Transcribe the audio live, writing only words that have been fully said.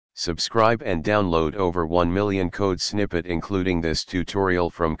Subscribe and download over 1 million code snippet including this tutorial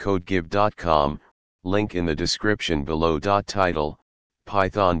from codegive.com, link in the description below. Title,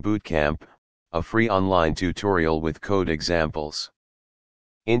 Python Bootcamp, a free online tutorial with code examples.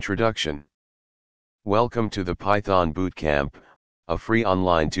 Introduction. Welcome to the Python Bootcamp, a free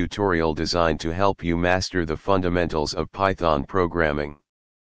online tutorial designed to help you master the fundamentals of Python programming.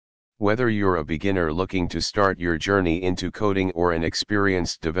 Whether you're a beginner looking to start your journey into coding or an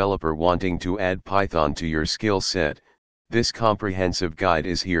experienced developer wanting to add Python to your skill set, this comprehensive guide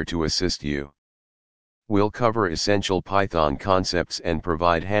is here to assist you. We'll cover essential Python concepts and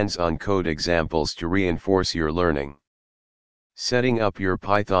provide hands-on code examples to reinforce your learning. Setting up your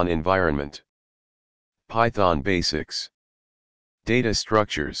Python environment. Python basics. Data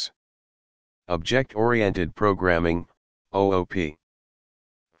structures. Object-oriented programming, OOP.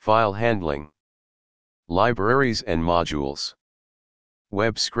 File handling. Libraries and modules.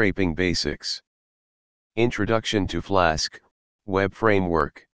 Web scraping basics. Introduction to Flask, web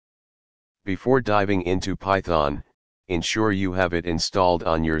framework. Before diving into Python, ensure you have it installed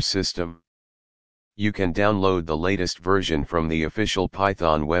on your system. You can download the latest version from the official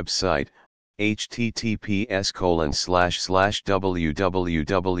Python website,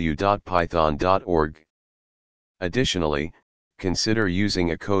 https://www.python.org. Additionally, consider using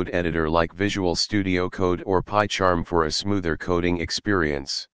a code editor like Visual Studio Code or PyCharm for a smoother coding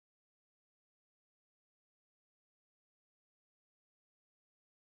experience.